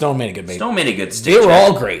 Actually, Stone made a good mate. Stone made a good stick. They were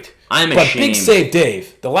all great. I'm ashamed. But big save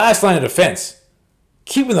Dave, the last line of defense,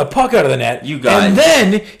 keeping the puck out of the net. You guys. And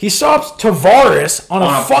then he stops Tavares on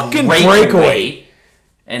a fucking breakaway.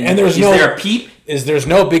 And there's there a peep? There's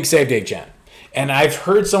no big save Dave chant. And I've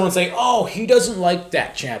heard someone say, oh, he doesn't like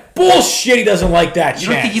that chant. Bullshit, he doesn't like that chant. You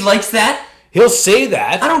don't think he likes that? He'll say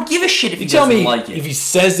that. I don't give a shit if he doesn't like it. If he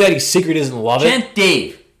says that, he secretly doesn't love it. Chant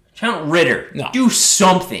Dave. Chant Ritter. No. Do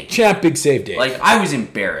something. Chant Big Save Dave. Like, I was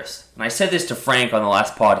embarrassed. And I said this to Frank on the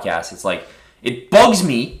last podcast. It's like, it bugs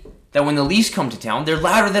me that when the Leafs come to town, they're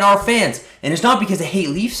louder than our fans. And it's not because I hate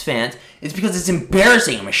Leafs fans. It's because it's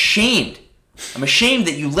embarrassing. I'm ashamed. I'm ashamed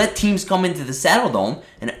that you let teams come into the Saddledome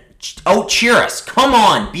and out-cheer us. Come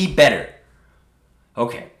on, be better.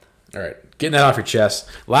 Okay. All right, getting that off your chest.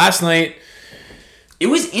 Last night, it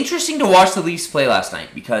was interesting to watch the Leafs play last night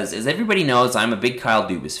because, as everybody knows, I'm a big Kyle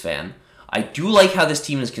Dubas fan. I do like how this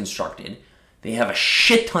team is constructed. They have a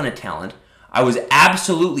shit ton of talent. I was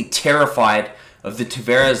absolutely terrified of the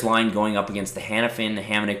Tavares line going up against the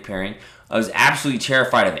Hanifin-Hamonic pairing. I was absolutely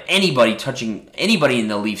terrified of anybody touching anybody in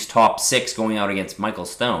the Leafs' top 6 going out against Michael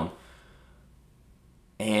Stone.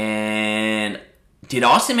 And did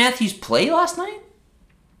Austin Matthews play last night?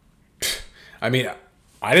 I mean,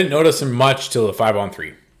 I didn't notice him much till the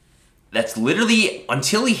 5-on-3. That's literally,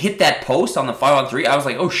 until he hit that post on the 5-on-3, I was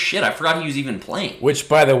like, oh shit, I forgot he was even playing. Which,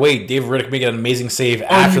 by the way, Dave Riddick made an amazing save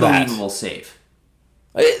after that. Unbelievable save.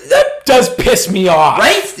 That does piss me off.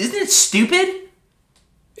 Right? Isn't it stupid?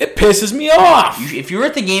 It pisses me off. If you were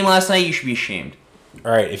at the game last night, you should be ashamed.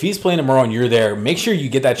 All right, if he's playing tomorrow and you're there, make sure you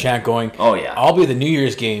get that chant going. Oh, yeah. I'll be at the New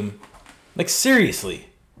Year's game. Like, seriously.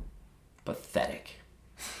 Pathetic.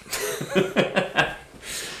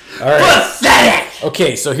 All right. Pathetic!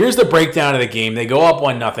 Okay, so here's the breakdown of the game. They go up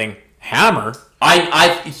 1-0. Hammer.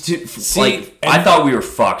 I thought we were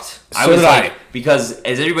fucked. So did I. Because,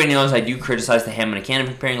 as everybody knows, I do criticize the Hammond and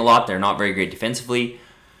Cannon pairing a lot. They're not very great defensively.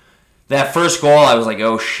 That first goal, I was like,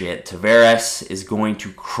 oh shit, Tavares is going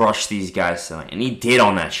to crush these guys tonight. And he did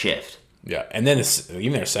on that shift. Yeah, and then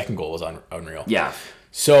even their second goal was unreal. Yeah.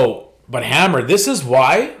 So, but Hammer, this is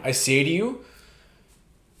why I say to you,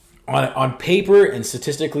 on paper and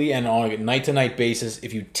statistically and on a night-to-night basis,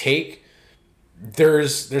 if you take,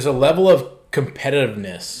 there's a level of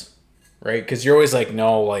competitiveness, right? Because you're always like,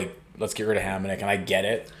 no, like, let's get rid of Hamonic, and I get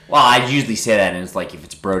it. Well, I usually say that, and it's like, if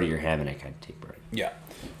it's Brody or Hamonic, I'd take Brody. Yeah.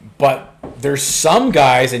 But there's some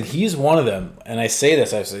guys, and he's one of them, and I say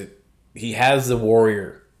this, he has the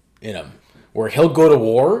warrior in him, where he'll go to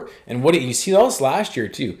war, and you see this last year,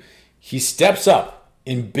 too. He steps up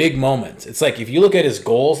in big moments. It's like, if you look at his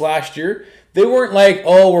goals last year, they weren't like,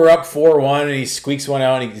 oh, we're up 4-1, and he squeaks one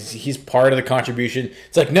out, and he's part of the contribution.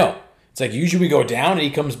 It's like, no. It's like, usually we go down, and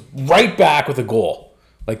he comes right back with a goal.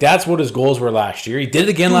 Like, that's what his goals were last year. He did it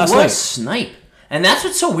again last night. Snipe. And that's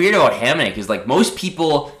what's so weird about Hamonic is, like, most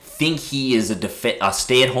people think he is a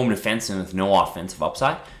stay-at-home defenseman with no offensive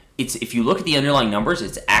upside. If you look at the underlying numbers,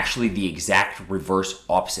 it's actually the exact reverse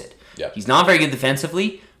opposite. Yeah. He's not very good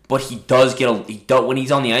defensively, but he does when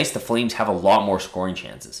he's on the ice, the Flames have a lot more scoring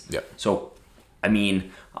chances. Yeah. So, I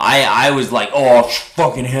mean, I was like, oh,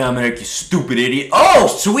 fucking Hamonic, you stupid idiot. Oh,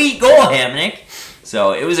 sweet goal, Hamonic.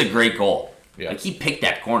 So, it was a great goal. Yeah. Like, he picked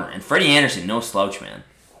that corner. And Freddie Anderson, no slouch, man.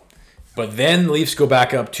 But then the Leafs go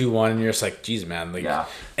back up 2-1, and you're just like, geez, man. Like, yeah.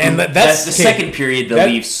 And that's the second period, the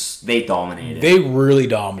Leafs, they dominated. They really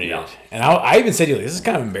dominated. Yeah. And I even said to you, like, this is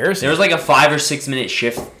kind of embarrassing. There was like a 5 or 6 minute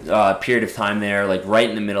shift period of time there, like right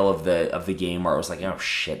in the middle of the game where I was like, oh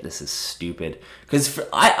shit, this is stupid. Because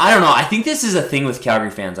I don't know, I think this is a thing with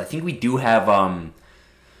Calgary fans. I think we do have kind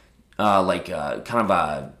of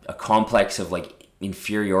a complex of like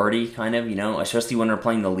inferiority, kind of, you know, especially when we're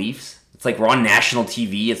playing the Leafs. It's like we're on national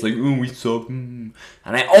TV. It's like, oh, we suck. And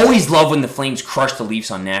I always love when the Flames crush the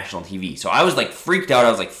Leafs on national TV. So I was like freaked out.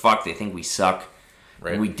 I was like, fuck, they think we suck.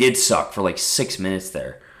 Right. And we did suck for like 6 minutes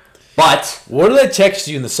there. But what did I text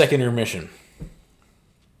you in the second intermission?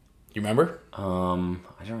 You remember? I don't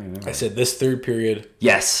remember. I said this third period.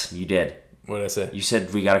 Yes, you did. What did I say? You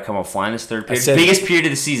said we got to come up flying this third period. Said, biggest period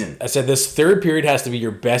of the season. I said this third period has to be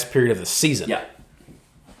your best period of the season. Yeah.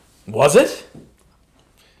 Was it?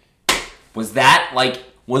 Was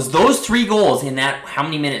those 3 goals in that, how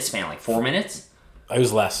many minutes span? Like 4 minutes? It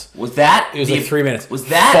was less. It was like 3 minutes. Was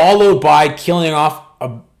that? Followed by killing off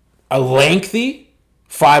a lengthy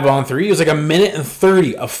 5-on-3. It was like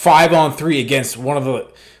 1:30 of 5-on-3 against one of the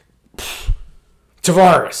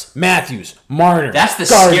Tavares, Matthews, Marner. That's the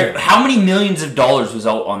scare. How many millions of dollars was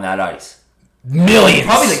out on that ice? Millions.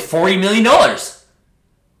 Probably like $40 million.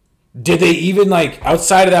 Did they even, like,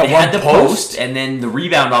 outside of that they one had the post? And then the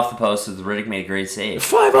rebound off the post, so Riddick made a great save.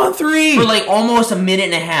 5-on-3! For, like, almost a minute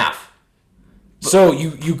and a half. So,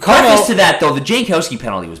 you come Preface out... to that, though, the Jankowski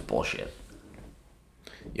penalty was bullshit.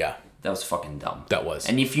 Yeah. That was fucking dumb. That was.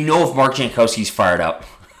 And if Mark Jankowski's fired up,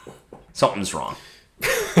 something's wrong.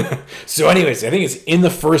 So, anyways, I think it's in the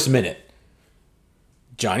first minute.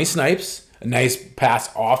 Johnny Snipes, a nice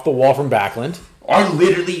pass off the wall from Backlund. I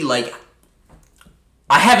literally, like...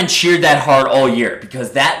 I haven't cheered that hard all year because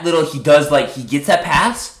he gets that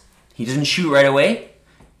pass, he doesn't shoot right away,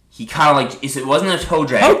 he kind of like, it wasn't a toe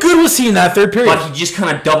drag. How good was he in that third period? But he just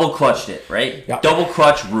kind of double clutched it, right? Yeah. Double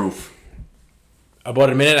clutch roof.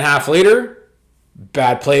 About a minute and a half later,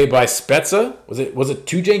 bad play by Spezza. Was it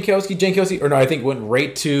to Jankowski? Or no, I think it went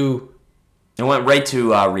right to... It went right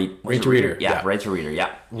to Reed. Right to Reeder. Yeah, right to Reeder,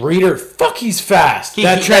 yeah. Reeder, fuck, he's fast.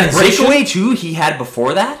 That breakaway, too, he had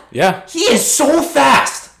before that? Yeah. He is so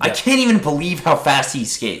fast. Yeah. I can't even believe how fast he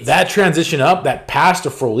skates. That transition up, that pass to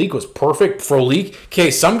Frolik was perfect. Frolik.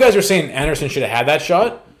 Okay, some guys are saying Anderson should have had that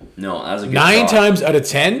shot. No, that was a good 9 shot. times out of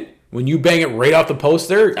 10, when you bang it right off the post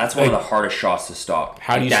there... That's one of the hardest shots to stop.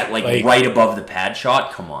 How do you... That, right above the pad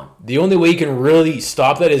shot? Come on. The only way you can really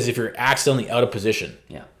stop that is if you're accidentally out of position.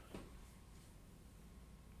 Yeah.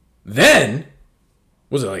 Then,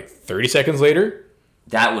 was it like 30 seconds later?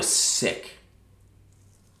 That was sick.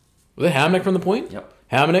 Was it Hamonic from the point? Yep.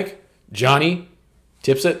 Hamonic, Johnny,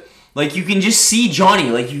 tips it. Like, you can just see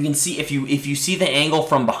Johnny. Like, you can see, if you see the angle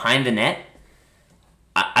from behind the net,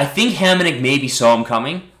 I think Hamonic maybe saw him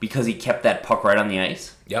coming because he kept that puck right on the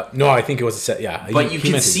ice. Yep. No, I think it was a set, yeah. But you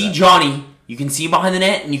can see Johnny, you can see behind the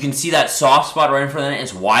net, and you can see that soft spot right in front of the net.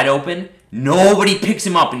 It's wide open. Nobody picks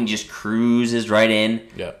him up, and he just cruises right in.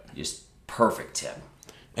 Yeah. Just perfect tip.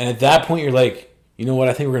 And at that point, you're like, you know what?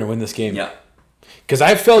 I think we're going to win this game. Yeah. Because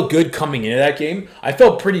I felt good coming into that game. I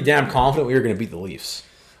felt pretty damn confident we were going to beat the Leafs.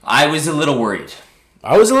 I was a little worried.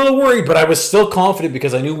 I was a little worried, but I was still confident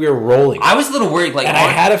because I knew we were rolling. I was a little worried. And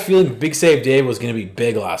I had a feeling Big Save Dave was going to be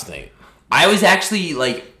big last night. I was actually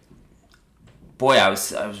like, boy, I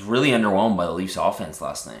was really underwhelmed by the Leafs offense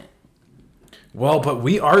last night. Well, but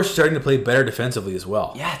we are starting to play better defensively as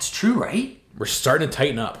well. Yeah, it's true, right? We're starting to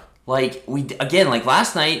tighten up. Like, like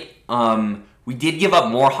last night, we did give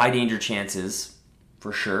up more high danger chances,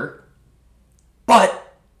 for sure.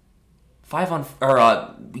 But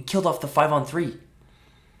we killed off the 5-on-3.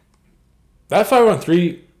 That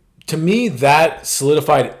 5-on-3, to me, that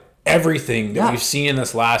solidified everything that Yeah. we've seen in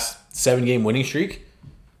this last 7-game winning streak.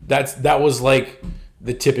 That was like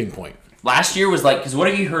the tipping point. Last year was like, because what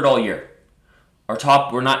have you heard all year? We're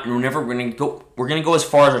gonna go as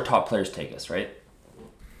far as our top players take us, right?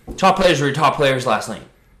 Top players were your top players last night.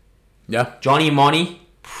 Yeah. Johnny and Monty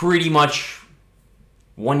pretty much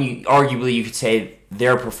won you. Arguably, you could say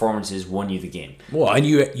their performances won you the game. Well, and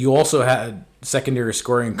you also had secondary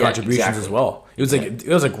scoring contributions exactly. as well. It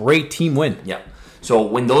was a great team win. Yeah. So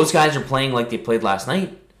when those guys are playing like they played last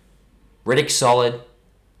night, Riddick's solid.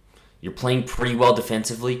 You're playing pretty well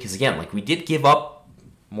defensively because again, like we did give up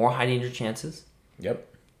more high danger chances. Yep.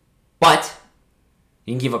 But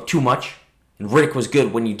you didn't give up too much, and Riddick was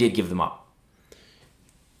good when you did give them up.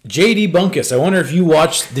 JD Bunkus, I wonder if you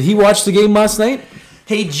watched. Did he watch the game last night?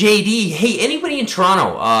 Hey JD, hey anybody in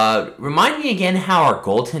Toronto, remind me again how our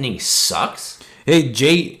goaltending sucks. Hey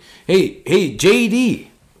JD.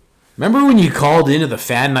 Remember when you called into the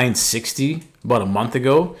Fan 960 about a month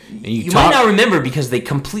ago and You might not remember because they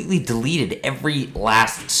completely deleted every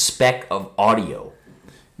last speck of audio.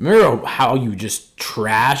 Remember how you just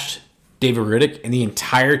trashed David Riddick and the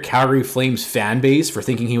entire Calgary Flames fan base for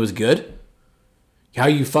thinking he was good? How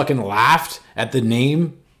you fucking laughed at the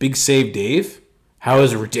name Big Save Dave? How it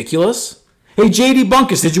was ridiculous? Hey, JD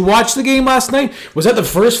Bunkus, did you watch the game last night? Was that the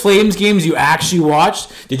first Flames games you actually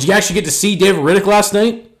watched? Did you actually get to see David Riddick last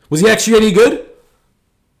night? Was he actually any good?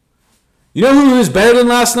 You know who was better than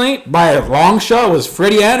last night? By a long shot was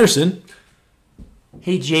Freddie Anderson.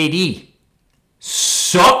 Hey JD,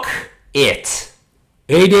 suck it.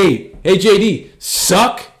 Hey JD,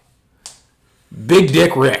 suck Big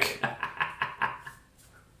Dick Rick.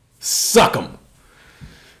 Suck him.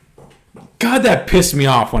 God, that pissed me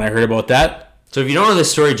off when I heard about that. So if you don't know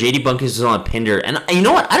this story, JD Bunkus is on a Pinder, and you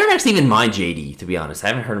know what? I don't actually even mind JD, to be honest. I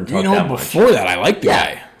haven't heard him talk that much. Before that, I liked the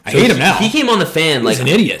guy. I So hate him now. He came on the fan like He's an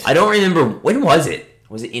idiot. I don't remember when was it.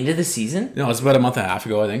 Was it into the season? No, it's about a month and a half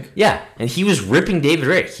ago, I think. Yeah, and he was ripping David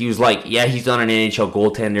Rick. He was like, "Yeah, he's not an NHL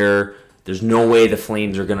goaltender. There's no way the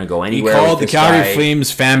Flames are gonna go He anywhere." called the with this Calgary guy.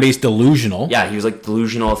 Flames fan base delusional. Yeah, he was like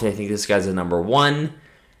delusional. I think this guy's the number one,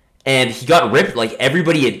 and he got ripped. Like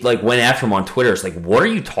everybody had, like went after him on Twitter. It's like, what are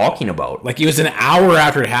you talking about? Like it was an hour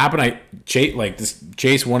after it happened.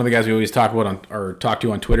 Chase, one of the guys we always talk about talk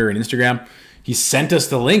to on Twitter and Instagram. He sent us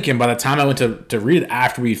the link, and by the time I went to read it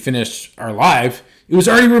after we finished our live, it was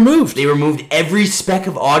already removed. They removed every speck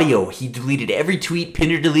of audio. He deleted every tweet.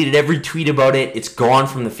 Pinder deleted every tweet about it. It's gone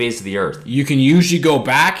from the face of the earth. You can usually go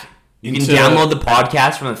back. You can download the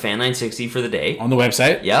podcast from the Fan 960 for the day. on the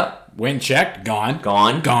website. Yep. Went and checked. Gone.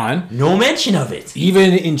 Gone. No mention of it.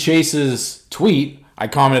 Even in Chase's tweet, I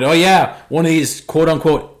commented, "Oh yeah, one of these quote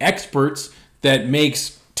unquote experts that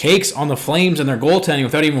makes takes on the Flames and their goaltending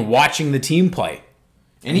without even watching the team play."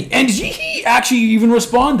 And he actually even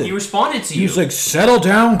responded. He responded to you. He was like, "Settle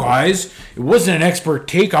down, guys. It wasn't an expert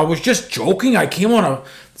take. I was just joking. I came on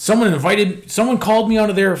someone called me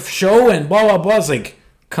onto their show and blah blah blah." It's like,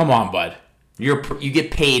 come on, bud. You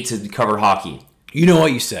get paid to cover hockey. You know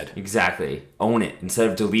what you said. Exactly. Own it instead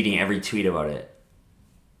of deleting every tweet about it.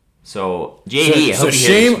 So, JD, I hope you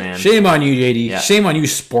hear this, man. Shame on you, JD. Yeah. Shame on you,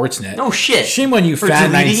 Sportsnet. No shit. Shame on you, For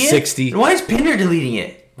Fan deleting 960. it? Why is Pinder deleting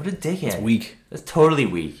it? What a dickhead. It's weak. That's totally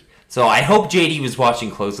weak. So, I hope JD was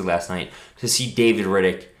watching closely last night to see David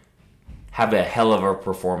Riddick have a hell of a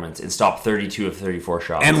performance and stop 32 of 34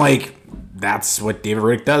 shots. And, that's what David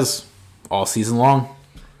Riddick does all season long.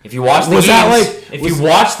 If you watch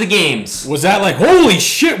the games, was that like, holy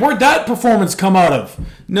shit, where'd that performance come out of?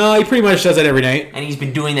 No, he pretty much does that every night. And he's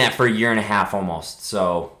been doing that for a year and a half almost.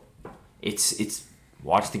 So it's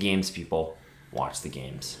watch the games, people. Watch the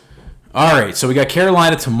games. All right, so we got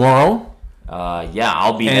Carolina tomorrow. Yeah,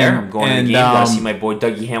 I'll be there. I'm going to the game. Gotta see my boy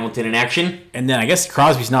Dougie Hamilton in action. And then I guess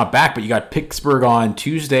Crosby's not back, but you got Pittsburgh on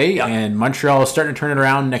Tuesday, and Montreal is starting to turn it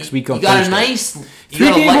around next week on Thursday. You got a nice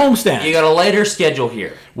 3-game homestand. You got a lighter schedule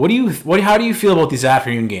here. How do you feel about these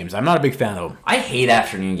afternoon games? I'm not a big fan of them. I hate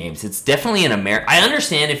afternoon games. It's definitely an I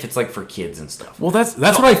understand if it's like for kids and stuff. Well, that's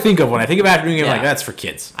what I think of when I think of afternoon games. Like, that's for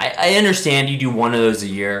kids. I understand you do one of those a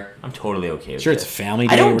year. I'm totally okay with it. Sure, it's a family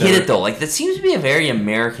day. I don't get it though. Like, that seems to be a very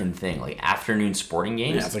American thing. Like afternoon sporting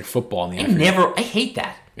games. Yeah, it's like football in the afternoon. I hate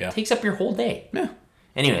that. Yeah. It takes up your whole day. Yeah.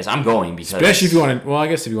 Anyways, I'm going because especially if you want to. Well, I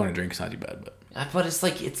guess if you want to drink, it's not too bad. But it's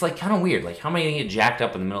like kind of weird. Like, how am I gonna get jacked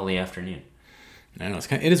up in the middle of the afternoon? I know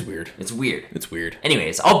it is weird. It's weird. It's weird.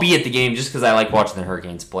 Anyways, I'll be at the game just because I like watching the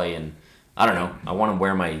Hurricanes play, and I don't know. I want to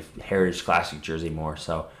wear my Heritage Classic jersey more.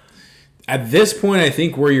 So at this point, I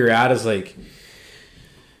think where you're at is like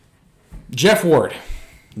Jeff Ward,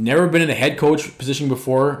 never been in a head coach position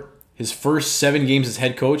before. His first 7 games as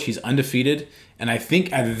head coach, he's undefeated. And I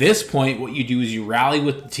think at this point, what you do is you rally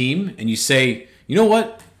with the team and you say, you know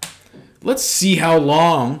what? Let's see how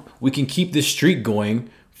long we can keep this streak going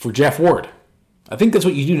for Jeff Ward. I think that's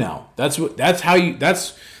what you do now. That's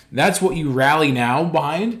what you rally now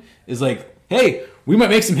behind is like, hey, we might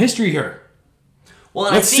make some history here.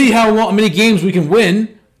 Well, let's see how many games we can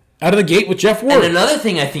win out of the gate with Jeff Ward. And another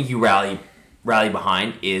thing I think you rally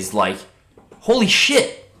behind is like, holy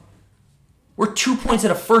shit. We're 2 points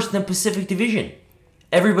out of first in the Pacific Division.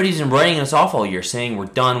 Everybody's been writing us off all year, saying we're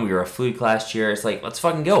done. We were a fluke last year. It's like, let's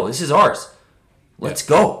fucking go. This is ours. Let's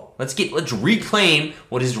go. Let's reclaim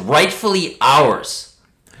what is rightfully ours.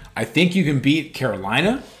 I think you can beat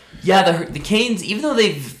Carolina. Yeah, the Canes, even though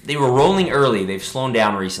they were rolling early, they've slowed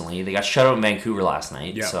down recently. They got shut out in Vancouver last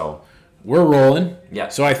night. Yeah. So we're rolling. Yeah.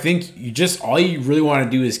 So I think all you really want to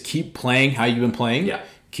do is keep playing how you've been playing. Yeah.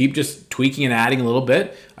 Keep just tweaking and adding a little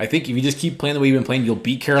bit. I think if you just keep playing the way you've been playing, you'll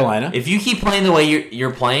beat Carolina. If you keep playing the way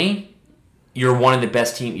you're playing, you're one of the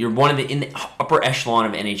best teams. You're one of in the upper echelon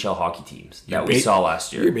of NHL hockey teams that we saw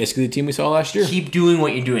last year. You're basically the team we saw last year. Keep doing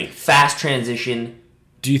what you're doing. Fast transition.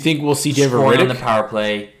 Do you think we'll see David Riddick on the power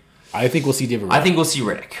play? I think we'll see David Riddick. I think we'll see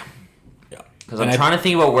Riddick. Yeah. Because I'm trying to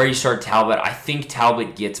think about where you start Talbot. I think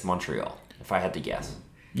Talbot gets Montreal, if I had to guess.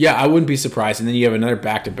 Yeah, I wouldn't be surprised. And then you have another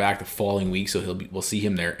back-to-back the following week, so we'll see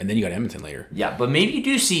him there. And then you got Edmonton later. Yeah, but maybe you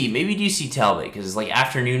do see Talbot because it's like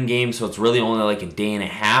afternoon game, so it's really only like a day and a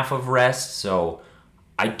half of rest. So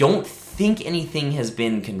I don't think anything has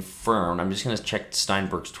been confirmed. I'm just going to check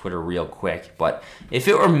Steinberg's Twitter real quick. But if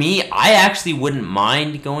it were me, I actually wouldn't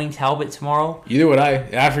mind going Talbot tomorrow. Either would I.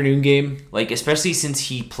 Afternoon game. Like, especially since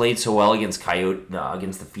he played so well against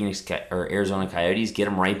the Phoenix or Arizona Coyotes. Get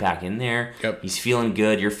him right back in there. Yep. He's feeling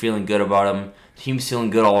good. You're feeling good about him. Team's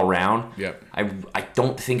feeling good all around. Yep. I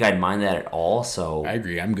don't think I'd mind that at all. So I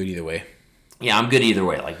agree. I'm good either way. Yeah, I'm good either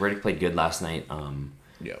way. Like, Riddick played good last night.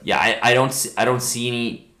 Yeah, I don't see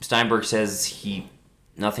any. Steinberg says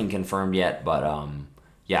nothing confirmed yet, but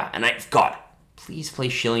yeah. And God, please play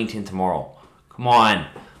Shillington tomorrow. Come on.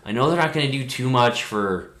 I know they're not going to do too much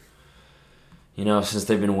for, since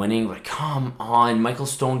they've been winning, but come on. Michael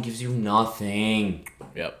Stone gives you nothing.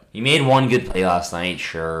 Yep. He made one good play last night,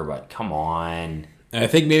 sure, but come on. And I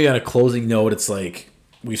think maybe on a closing note, it's like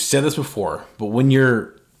we've said this before, but when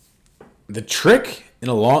the trick in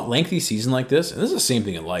a lengthy season like this, and this is the same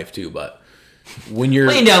thing in life too, but when you're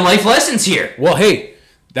laying down life lessons here. Well, hey,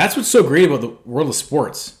 that's what's so great about the world of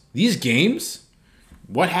sports. These games,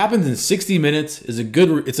 what happens in 60 minutes is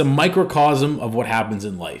it's a microcosm of what happens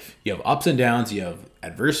in life. You have ups and downs, you have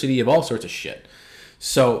adversity, you have all sorts of shit.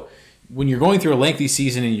 So when you're going through a lengthy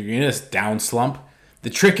season and you're in a down slump,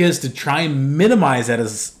 the trick is to try and minimize that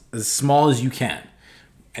as small as you can.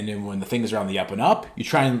 And then when the things are on the up and up, you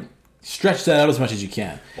try and stretch that out as much as you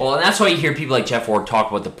can. Well, and that's why you hear people like Jeff Ward talk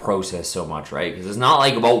about the process so much, right? Because it's not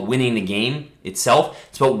like about winning the game itself.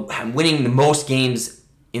 It's about winning the most games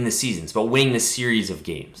in the season. It's about winning the series of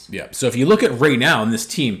games. Yeah. So if you look at right now in this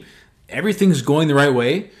team, everything's going the right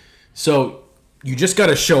way. So you just got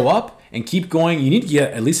to show up and keep going. You need to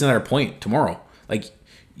get at least another point tomorrow. Like,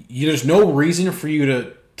 there's no reason for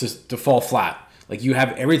you to fall flat. Like, you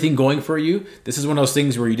have everything going for you. This is one of those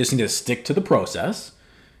things where you just need to stick to the process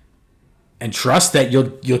and trust that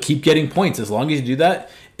you'll keep getting points as long as you do that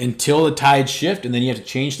until the tides shift, and then you have to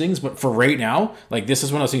change things. But for right now, like, this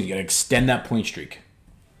is one of those things you got to extend that point streak.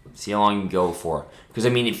 See how long you can go for. Because, I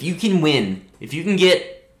mean, if you can win, if you can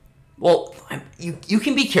get... Well, you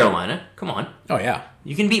can beat Carolina. Come on. Oh, yeah.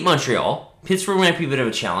 You can beat Montreal. Pittsburgh might be a bit of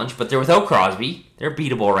a challenge, but they're without Crosby. They're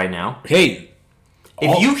beatable right now. Hey.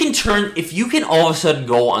 If you can all of a sudden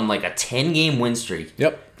go on like a 10-game win streak.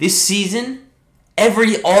 Yep. This season,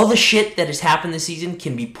 all the shit that has happened this season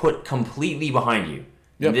can be put completely behind you.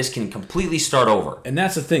 Yep. And this can completely start over. And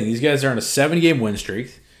that's the thing. These guys are on a 7-game win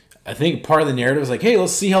streak. I think part of the narrative is like, hey,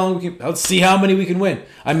 let's see how many we can win.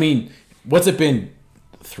 I mean, what's it been?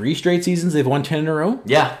 3 straight seasons they've won 10 in a row?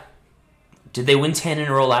 Yeah. Did they win 10 in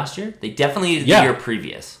a row last year? They definitely did the year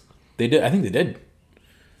previous. They did. I think they did.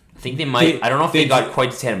 I think they might. I don't know if they got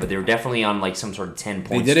quite to 10, but they were definitely on like some sort of 10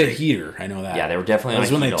 points. They did a heater. I know that. Yeah, they were definitely on a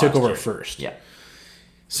heater. That was when they took over first. Yeah.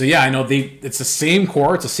 So yeah, I know it's the same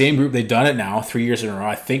core. It's the same group. They've done it now 3 years in a row.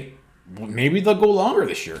 I think maybe they'll go longer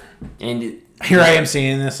this year. And here I am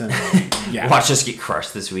saying this, and yeah, watch us get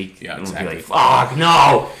crushed this week. Yeah, exactly. We'll be like, fuck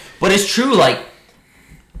no. But it's true. Like,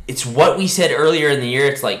 it's what we said earlier in the year.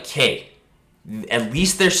 It's like, hey, at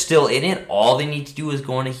least they're still in it. All they need to do is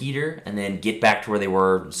go on a heater and then get back to where they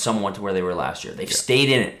were, somewhat to where they were last year. They've stayed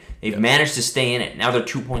in it. They've managed to stay in it. Now they're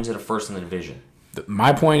 2 points out of first in the division.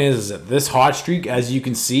 My point is that this hot streak, as you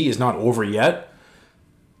can see, is not over yet.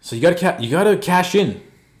 So you gotta cash in.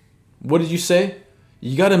 What did you say?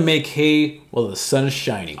 You gotta make hay while the sun is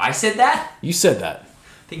shining. I said that? You said that.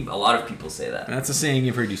 I think a lot of people say that. That's a saying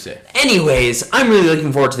you've heard you say. Anyways, I'm really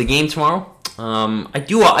looking forward to the game tomorrow. I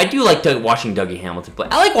do like watching Dougie Hamilton play.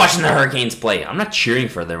 I like watching the Hurricanes play. I'm not cheering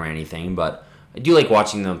for them or anything, but I do like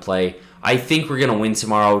watching them play. I think we're going to win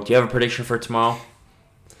tomorrow. Do you have a prediction for tomorrow?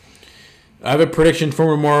 I have a prediction for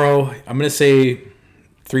tomorrow. I'm going to say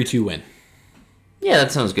 3-2 win. Yeah,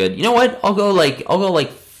 that sounds good. You know what? I'll go a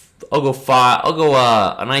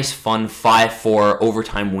nice fun 5-4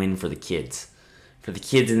 overtime win for the kids. For the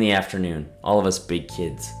kids in the afternoon. All of us big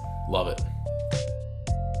kids. Love it.